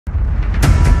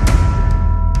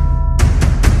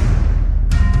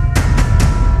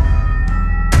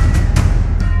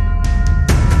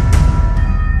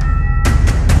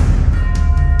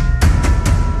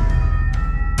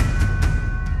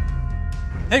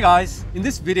Hey guys, in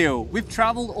this video, we've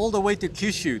traveled all the way to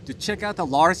Kyushu to check out a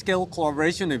large-scale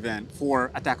collaboration event for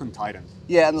Attack on Titan.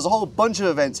 Yeah, and there's a whole bunch of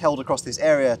events held across this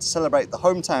area to celebrate the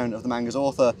hometown of the manga's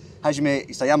author, Hajime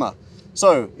Isayama.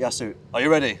 So, Yasu, are you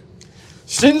ready?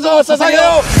 Shinzo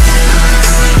Sasageo!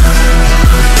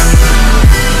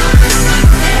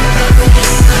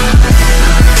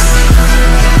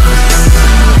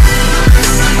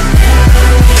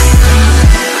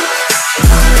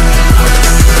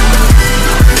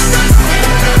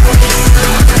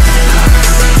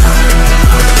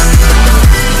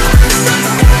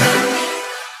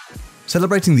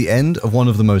 Celebrating the end of one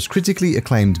of the most critically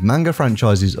acclaimed manga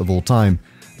franchises of all time,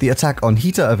 the Attack on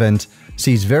Hita event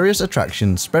sees various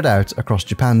attractions spread out across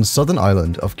Japan's southern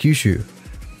island of Kyushu.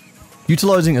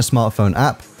 Utilising a smartphone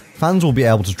app, fans will be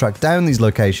able to track down these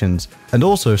locations and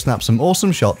also snap some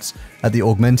awesome shots at the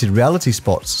augmented reality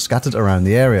spots scattered around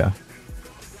the area.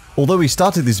 Although we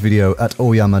started this video at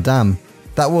Oyama Dam,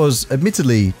 that was,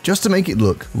 admittedly, just to make it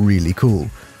look really cool.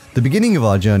 The beginning of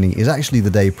our journey is actually the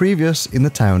day previous in the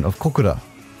town of Kokura.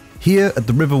 Here at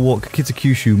the Riverwalk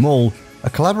Kitakyushu Mall, a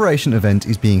collaboration event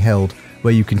is being held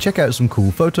where you can check out some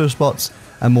cool photo spots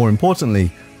and, more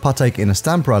importantly, partake in a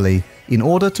stamp rally in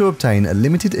order to obtain a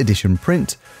limited edition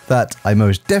print that I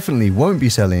most definitely won't be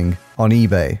selling on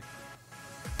eBay.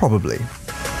 Probably.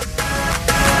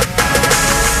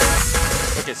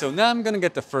 Okay, so now I'm gonna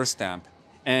get the first stamp.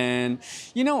 And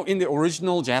you know, in the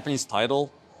original Japanese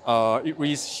title, it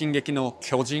reads Shingeki no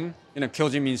Kyojin. You know,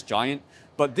 Kyojin means giant.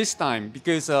 But this time,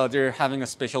 because they're having a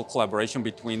special collaboration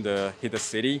between the Hita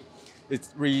city, it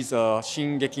reads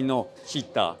Shingeki no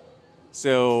Hita.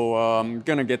 So I'm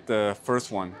gonna get the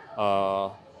first one,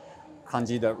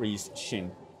 kanji that reads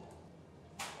Shin.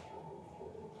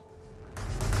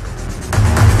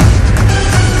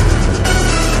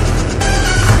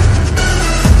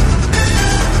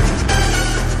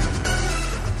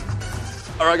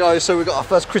 Alright guys, so we've got our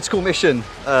first critical mission.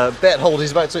 Berthold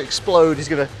is about to explode, he's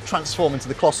going to transform into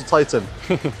the Colossal Titan.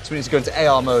 So we need to go into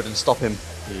AR mode and stop him.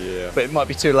 Yeah. But it might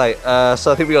be too late.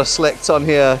 So I think we got to select on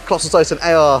here, Colossal Titan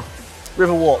AR,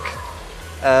 Riverwalk.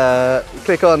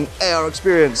 Click on AR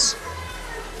experience.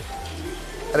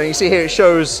 And then you see here it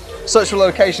shows search for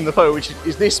location in the photo, which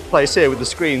is this place here with the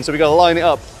screen. So we got to line it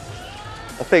up.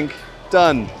 I think,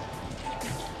 done.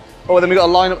 Oh, then we got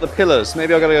to line up the pillars.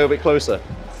 Maybe I've got to go a bit closer.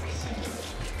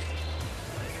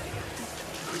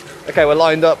 Okay, we're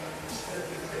lined up.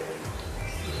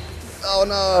 Oh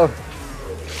no!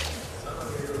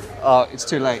 Oh, it's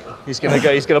too late. He's gonna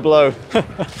go. He's gonna blow.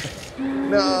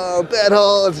 No,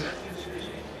 Berthold.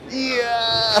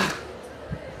 Yeah.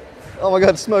 Oh my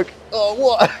God, smoke. Oh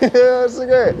what? That's so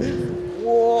great.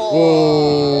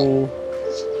 Whoa.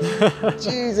 Whoa.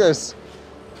 Jesus.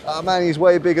 Oh man, he's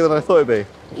way bigger than I thought he'd be.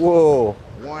 Whoa.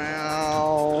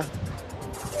 Wow.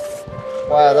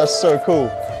 Wow, that's so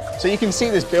cool. So you can see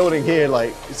this building here,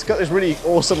 like, it's got this really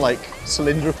awesome, like,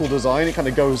 cylindrical design. It kind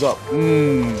of goes up.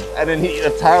 And then a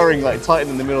towering, like,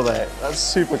 Titan in the middle there. That's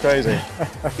super crazy.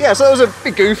 Yeah, so it was a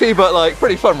bit goofy, but, like,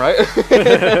 pretty fun, right?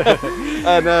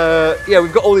 And, yeah,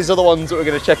 we've got all these other ones that we're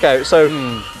going to check out. So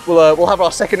we'll have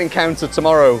our second encounter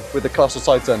tomorrow with the Colossal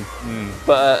Titan,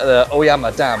 but at the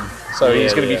Oyama Dam. So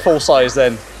he's going to be full size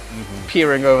then,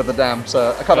 peering over the dam.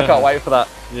 So I kind of can't wait for that.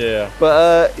 Yeah.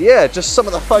 But yeah, just some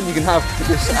of the fun you can have with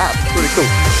this app. It's really cool.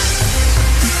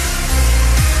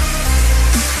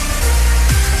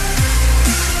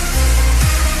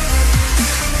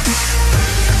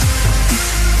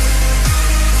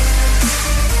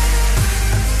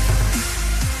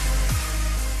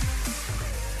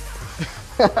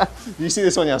 You see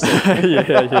this one, Yasin?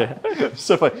 Yeah.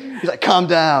 So funny. He's like, calm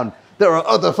down. There are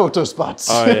other photo spots.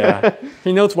 Oh yeah.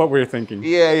 He knows what we're thinking.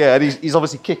 Yeah, and he's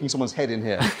obviously kicking someone's head in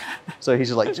here. So he's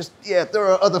just like, yeah, there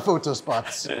are other photo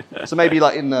spots. So maybe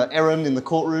like in Eren in the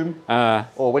courtroom,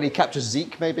 or when he captures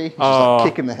Zeke, maybe. He's just like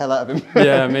kicking the hell out of him.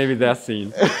 Yeah, maybe that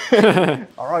scene.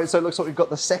 All right, so it looks like we've got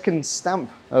the second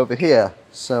stamp over here.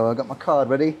 So I've got my card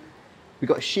ready. We've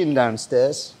got Shin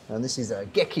downstairs, and this is a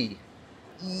Geki.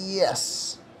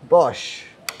 Yes, Bosch.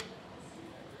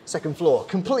 Second floor,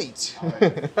 complete.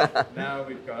 Right. Now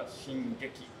we've got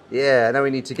Shingeki. Yeah, now we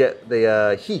need to get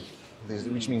the Hi,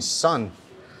 which means sun.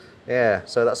 Yeah,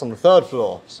 so that's on the third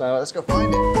floor. So let's go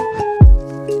find it.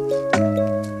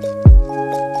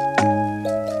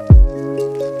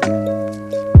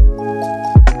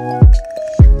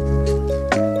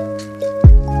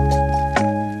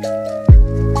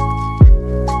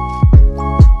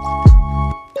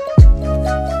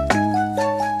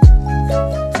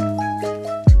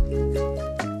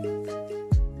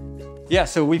 Yeah,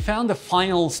 so we found the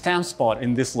final stamp spot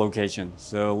in this location.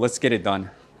 So let's get it done.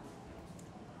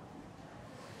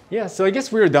 Yeah, so I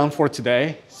guess we're done for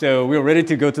today. So we're ready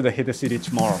to go to the Hita city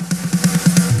tomorrow.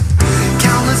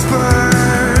 Countless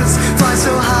birds fly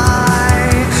so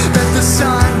high that the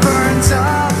sun burns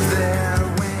up their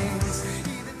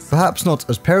wings. Perhaps not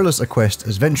as perilous a quest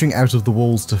as venturing out of the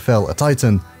walls to fell a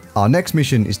titan, our next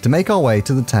mission is to make our way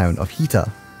to the town of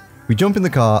Hita. We jump in the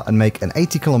car and make an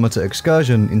 80-kilometer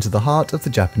excursion into the heart of the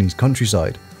Japanese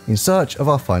countryside, in search of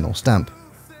our final stamp.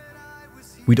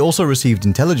 We'd also received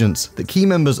intelligence that key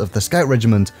members of the Scout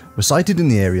Regiment were sighted in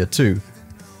the area too.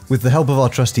 With the help of our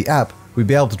trusty app, we'd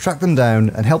be able to track them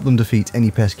down and help them defeat any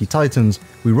pesky titans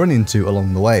we run into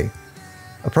along the way.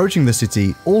 Approaching the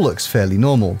city all looks fairly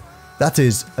normal, that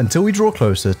is, until we draw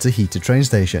closer to Hita train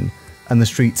station, and the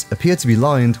streets appear to be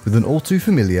lined with an all too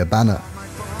familiar banner.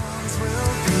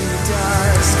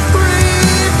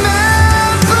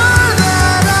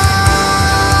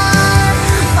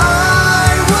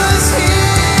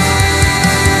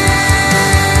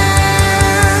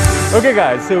 Okay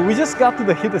guys, so we just got to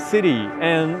the Hita city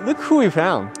and look who we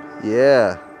found.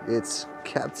 Yeah, it's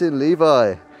Captain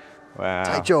Levi. Wow.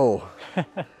 Taicho.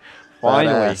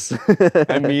 Finally,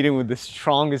 I'm meeting with the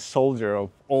strongest soldier of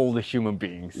all the human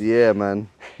beings. Yeah, man.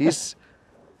 His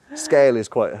scale is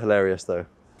quite hilarious though.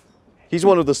 He's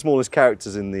one of the smallest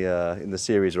characters in the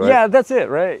series, right? Yeah, that's it,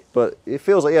 right? But it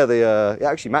feels like, yeah, it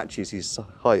actually matches his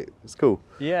height. It's cool.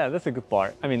 Yeah, that's a good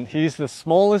part. I mean, he's the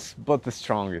smallest, but the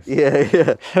strongest. Yeah,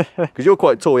 yeah. Because you're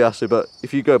quite tall, Yasu, but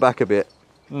if you go back a bit,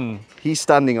 he's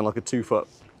standing on like a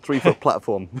 3-foot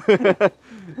platform.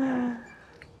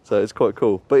 So it's quite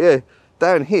cool. But yeah,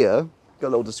 down here, got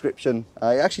a little description.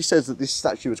 It actually says that this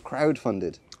statue was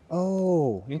crowdfunded.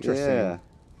 Oh, interesting. Yeah.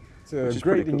 It's a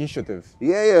great initiative.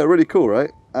 Yeah, yeah, really cool,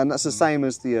 right? And that's the same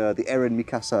as the Eren,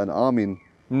 Mikasa, and Armin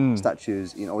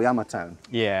statues in Oyama Town.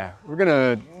 Yeah, we're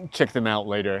gonna check them out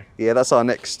later. Yeah, that's our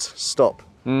next stop.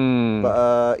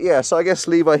 But yeah, so I guess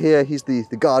Levi here, he's the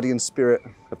guardian spirit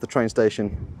of the train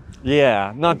station.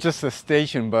 Yeah, not just the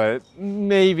station, but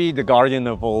maybe the guardian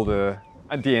of all the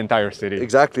entire city.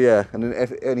 Exactly, yeah. And then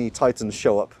if any titans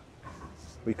show up,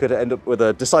 we could end up with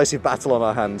a decisive battle on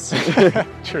our hands.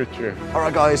 True, true. All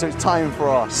right, guys, so it's time for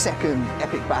our second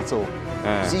epic battle.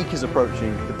 Zeke is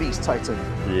approaching, the Beast Titan.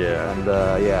 Yeah. And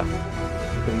yeah,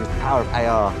 we're going to use the power of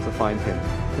AR to find him.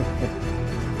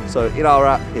 So in our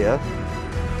app here,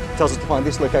 it tells us to find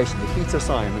this location, the Hita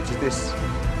sign, which is this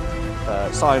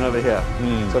sign over here.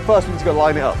 So first we need to go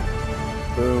line it up.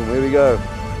 Boom, here we go.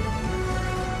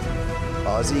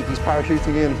 Oh, Zeke is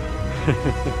parachuting in.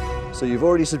 So you've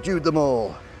already subdued them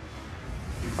all.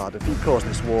 Our defeat caused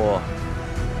this war.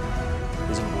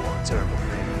 Isn't war a terrible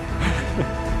thing?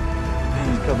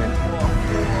 He's coming.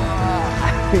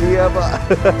 Yeah, but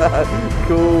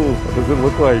cool. What does it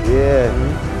look like? Yeah,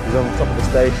 he's on top of the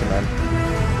station, man.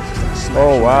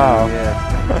 Oh, wow. Yeah.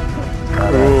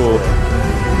 Cool.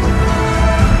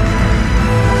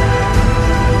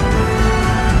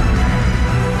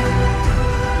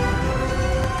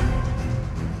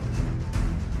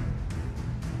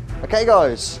 Okay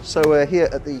guys, so we're here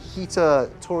at the Hita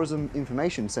Tourism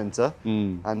Information Center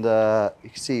and you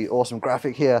can see awesome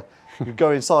graphic here. You can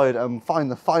go inside and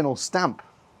find the final stamp.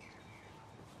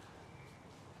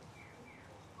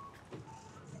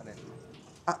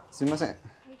 Ah, すみません。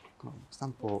スタ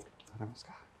ンプを貼れます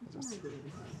か？ありがと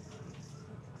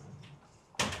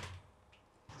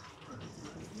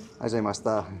うございまし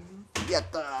た。やっ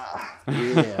た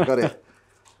ー! Yeah, I got it.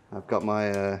 I've got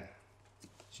my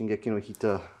Shingeki no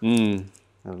Hita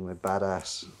and my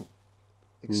badass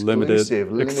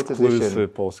exclusive limited edition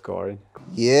postcard.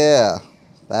 Yeah,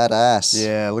 badass.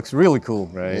 Yeah, it looks really cool,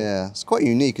 right? Yeah, it's quite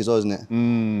unique as well, isn't it?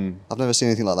 I've never seen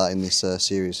anything like that in this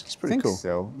series. It's pretty cool.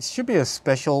 So it should be a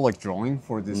special like drawing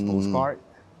for this postcard.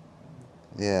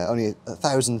 Yeah, only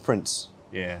 1,000 prints.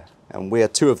 Yeah. And we are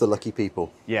 2 of the lucky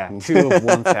people. Yeah, 2 of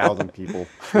 1,000 people.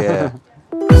 Yeah.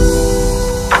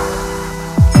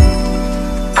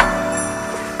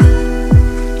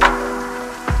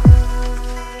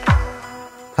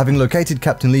 Having located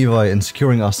Captain Levi and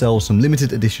securing ourselves some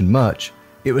limited edition merch,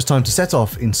 it was time to set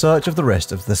off in search of the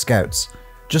rest of the scouts.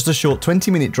 Just a short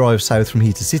 20-minute drive south from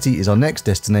Hita City is our next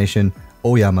destination,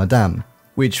 Oyama Dam,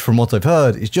 which from what I've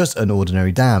heard is just an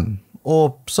ordinary dam,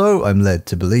 or so I'm led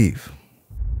to believe.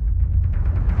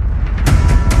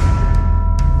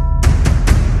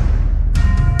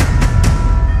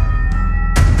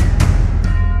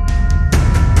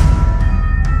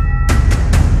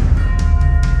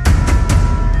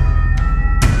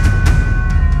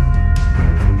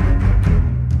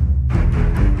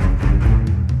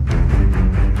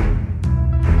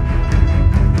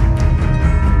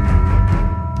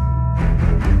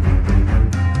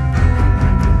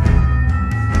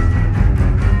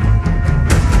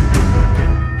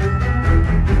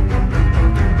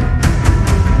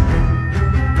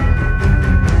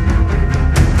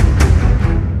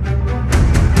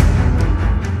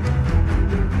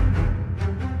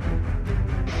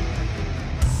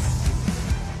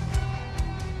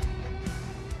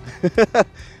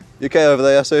 You okay over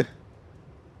there, Yasu?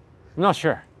 I'm not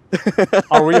sure.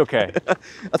 Are we okay?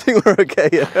 I think we're okay,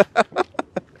 yeah.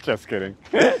 Just kidding.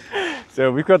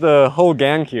 So we've got the whole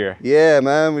gang here. Yeah,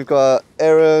 man, we've got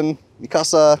Eren,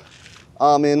 Mikasa,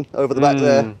 Armin over the back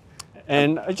there.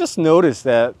 And I just noticed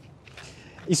that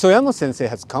Isayama-sensei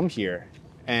has come here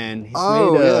and he's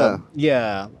made a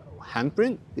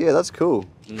handprint. Yeah, that's cool.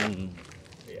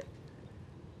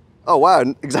 Oh wow,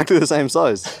 exactly the same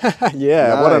size.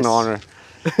 Yeah, what an Nice. honor.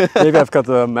 Maybe I've got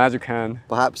the magic hand.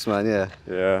 Perhaps, man, yeah.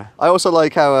 Yeah. I also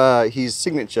like how his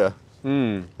signature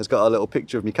has got a little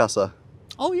picture of Mikasa.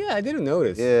 Oh yeah, I didn't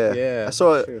notice. Yeah. Yeah. I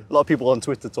saw a true. lot of people on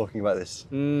Twitter talking about this.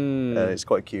 It's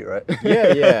quite cute, right?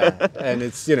 Yeah. And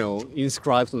it's, you know,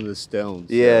 inscribed on the stones.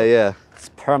 So Yeah. it's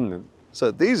permanent. So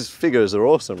these figures are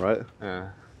awesome, right? Yeah.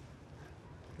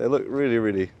 They look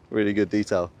really good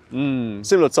detail.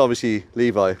 Similar to obviously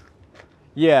Levi.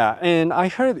 Yeah, and I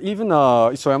heard even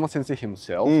Isayama-sensei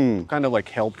himself kind of like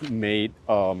helped made,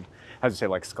 how to say,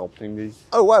 like sculpting these.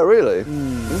 Oh wow, really?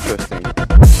 Interesting.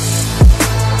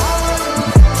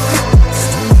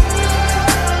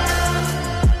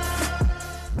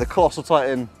 The Colossal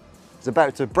Titan is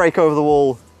about to break over the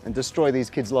wall and destroy these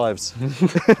kids' lives.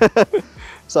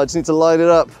 So I just need to line it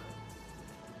up.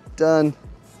 Done.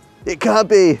 It can't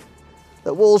be.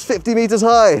 That wall's 50 meters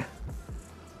high.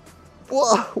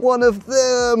 One of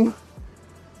them.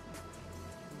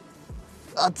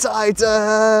 A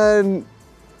Titan.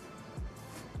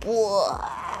 Oh,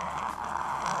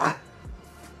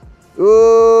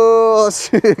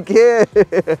 yeah.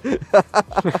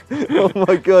 Oh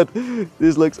my God,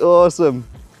 this looks awesome.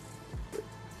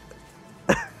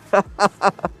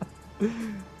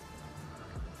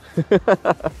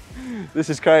 This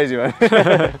is crazy, man.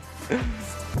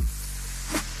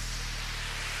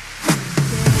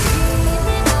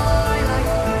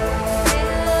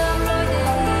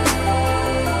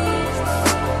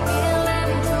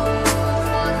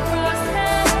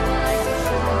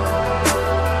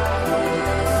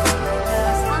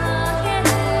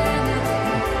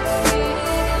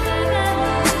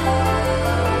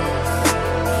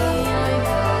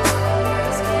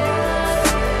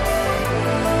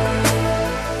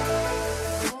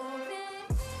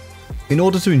 In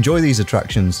order to enjoy these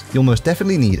attractions, you'll most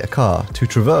definitely need a car to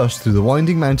traverse through the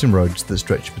winding mountain roads that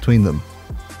stretch between them.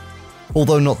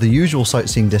 Although not the usual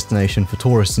sightseeing destination for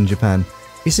tourists in Japan,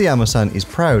 Isayama-san is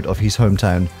proud of his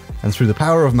hometown, and through the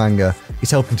power of manga,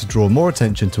 is helping to draw more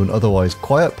attention to an otherwise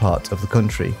quiet part of the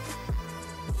country.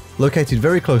 Located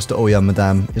very close to Oyama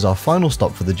Dam is our final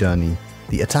stop for the journey,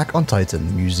 the Attack on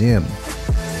Titan Museum.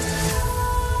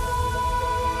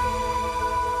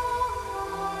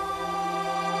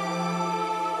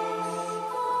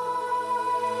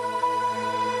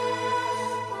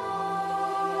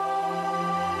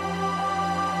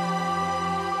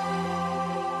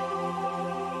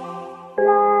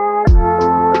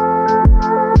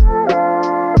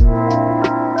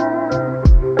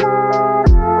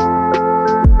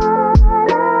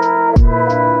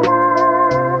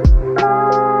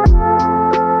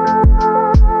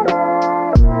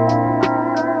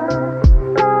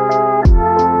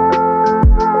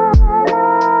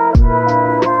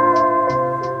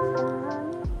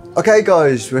 Okay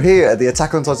guys, we're here at the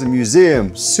Attack on Titan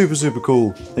Museum. Super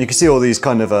cool. And you can see all these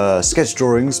kind of sketch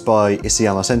drawings by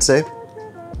Isayama-sensei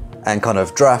and kind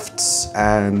of drafts,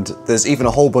 and there's even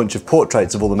a whole bunch of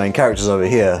portraits of all the main characters over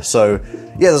here. So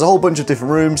yeah, there's a whole bunch of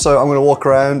different rooms, so I'm going to walk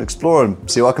around, explore and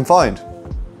see what I can find.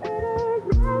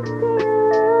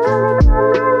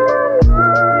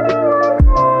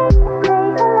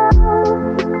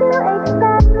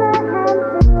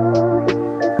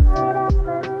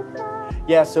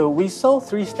 Yeah, so we saw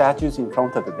 3 statues in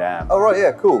front of the dam. Oh right,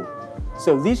 yeah, cool.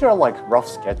 So these are like rough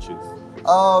sketches.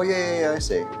 Oh yeah, I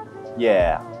see.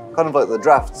 Yeah. Kind of like the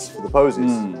drafts for the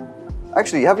poses.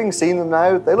 Actually, having seen them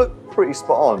now, they look pretty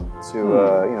spot on to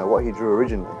you know, what he drew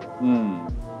originally.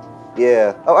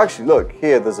 Yeah. Oh, actually, look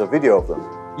here. There's a video of them.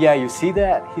 Yeah, you see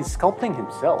that? He's sculpting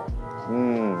himself.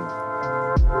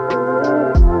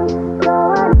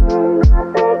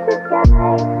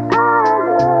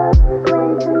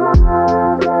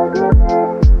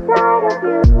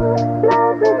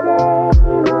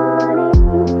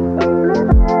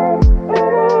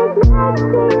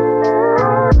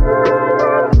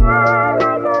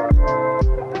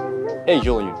 Hey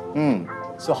Julian.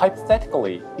 So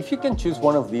hypothetically, if you can choose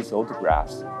one of these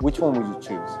autographs, which one would you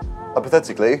choose?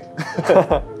 Hypothetically,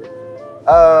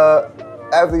 out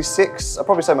of these 6, I'd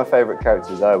probably say my favourite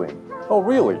character is Owen. Oh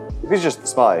really? He's just the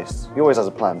smartest. He always has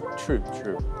a plan. True.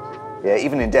 Yeah,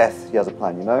 even in death, he has a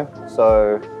plan, you know?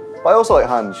 So, but I also like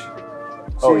Hanj.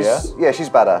 Oh, yeah? Yeah, she's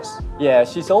badass. Yeah,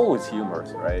 she's always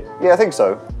humorous, right? Yeah, I think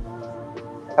so.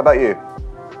 How about you?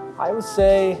 I would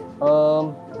say,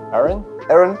 Eren?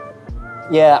 Eren?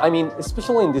 Yeah, I mean,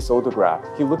 especially in this autograph,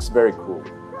 he looks very cool.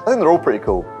 I think they're all pretty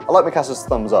cool. I like Mikasa's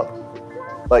thumbs up.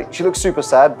 Like, she looks super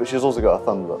sad, but she's also got a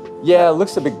thumbs up. Yeah, it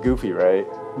looks a bit goofy, right?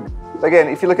 But again,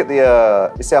 if you look at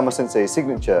the Isayama-sensei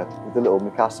signature with the little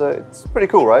Mikasa, it's pretty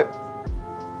cool, right?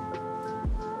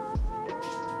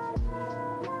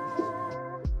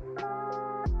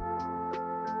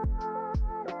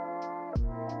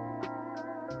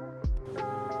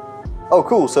 Oh,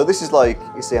 cool. So this is like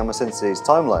Isayama-sensei's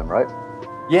timeline, right?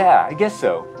 Yeah, I guess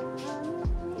so.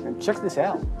 And check this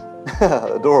out.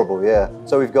 Adorable, yeah.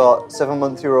 So we've got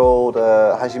 7-month-old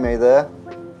Hajime there.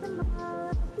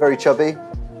 Very chubby.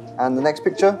 And the next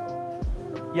picture?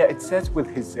 Yeah, it says with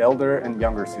his elder and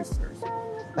younger sisters.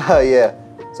 Yeah.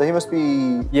 So he must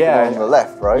be the one on the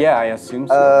left, right? Yeah, I assume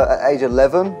so. At age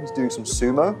 11, he's doing some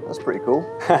sumo. That's pretty cool.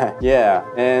 Yeah,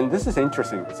 and this is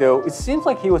interesting. So it seems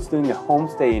like he was doing a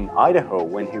homestay in Idaho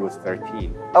when he was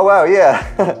 13. Oh, wow, yeah.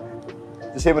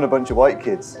 Just him and a bunch of white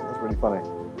kids. That's really funny.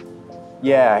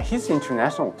 Yeah, he's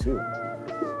international too.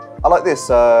 I like this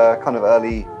kind of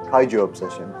early kaiju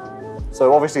obsession.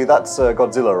 So obviously that's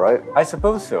Godzilla, right? I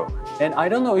suppose so. And I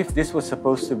don't know if this was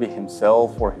supposed to be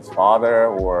himself or his father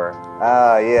or...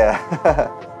 Ah, yeah.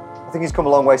 I think he's come a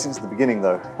long way since the beginning,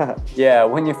 though. Yeah,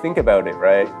 when you think about it,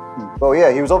 right? Well,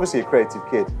 yeah, he was obviously a creative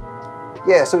kid.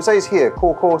 Yeah, so it says here,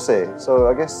 Kokosei. So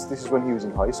I guess this is when he was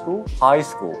in high school? High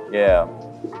school, yeah.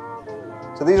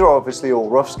 So these are obviously all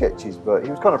rough sketches, but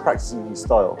he was kind of practicing his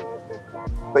style.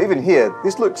 But even here,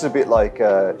 this looks a bit like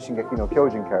Shingeki no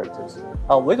Kyojin characters.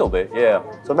 A little bit, yeah.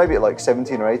 So maybe at like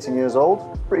 17 or 18 years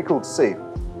old. Pretty cool to see.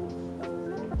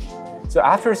 So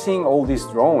after seeing all these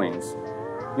drawings,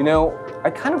 you know, I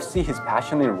kind of see his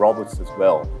passion in robots as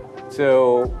well.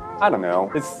 So, I don't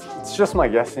know, it's just my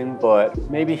guessing, but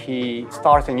maybe he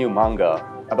starts a new manga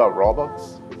about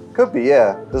robots? Could be,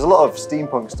 yeah. There's a lot of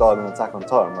steampunk style in Attack on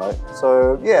Titan, right?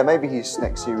 So yeah, maybe his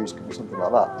next series could be something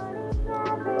like that.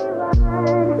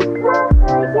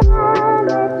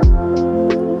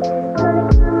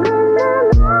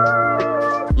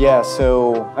 Yeah,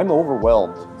 so I'm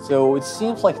overwhelmed. So it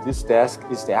seems like this desk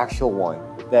is the actual one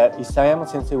that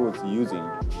Isayama-sensei was using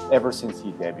ever since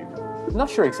he debuted. I'm not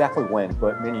sure exactly when,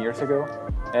 but many years ago.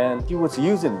 And he was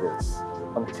using this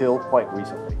until quite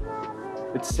recently.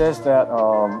 It says that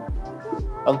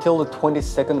until the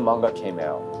 22nd manga came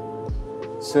out.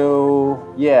 So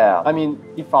yeah, I mean,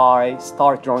 if I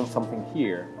start drawing something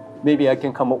here, maybe I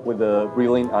can come up with a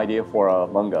brilliant idea for a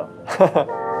manga.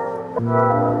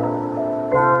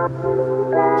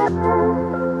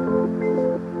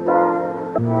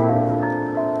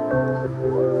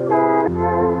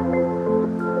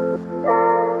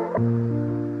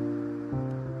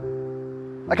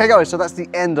 Okay guys, so that's the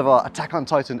end of our Attack on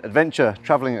Titan adventure,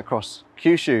 traveling across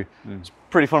Kyushu. It's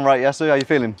pretty fun, right, Yasu? How are you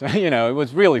feeling? You know, it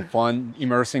was really fun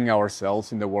immersing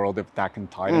ourselves in the world of Attack on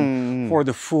Titan for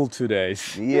the full 2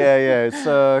 days. Yeah, it's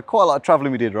quite a lot of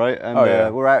traveling we did, right?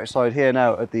 And we're outside here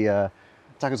now at the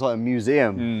Attack on Titan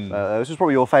Museum. This is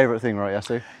probably your favorite thing, right,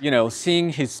 Yasu? You know, seeing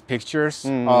his pictures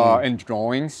and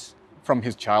drawings from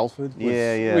his childhood was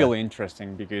really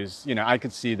interesting because, you know, I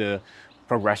could see the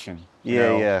progression. You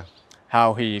know,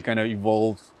 how he kind of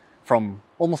evolved from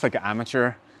almost like an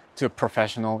amateur to a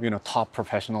professional, you know, top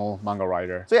professional manga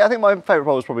writer. So yeah, I think my favorite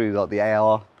part was probably like the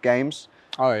AR games.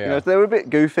 Oh yeah. You know, they were a bit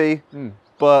goofy,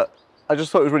 but I just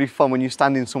thought it was really fun when you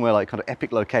stand in somewhere like kind of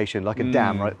epic location, like a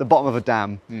dam, right? The bottom of a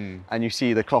dam, and you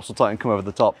see the Colossal Titan come over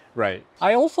the top. Right.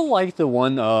 I also like the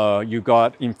one you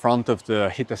got in front of the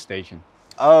Hita station.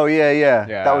 Oh yeah.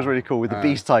 That was really cool with the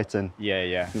Beast Titan.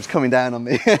 Yeah. It was coming down on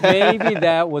me. Maybe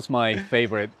that was my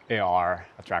favorite AR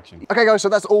attraction. Okay guys, so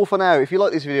that's all for now. If you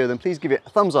like this video, then please give it a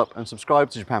thumbs up and subscribe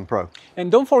to JapanPro.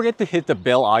 And don't forget to hit the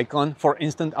bell icon for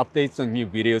instant updates on new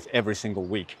videos every single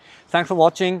week. Thanks for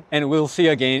watching, and we'll see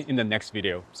you again in the next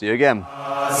video. See you again.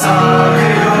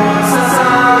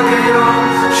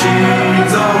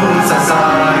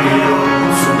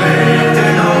 全て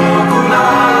の苦難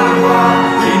は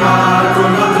今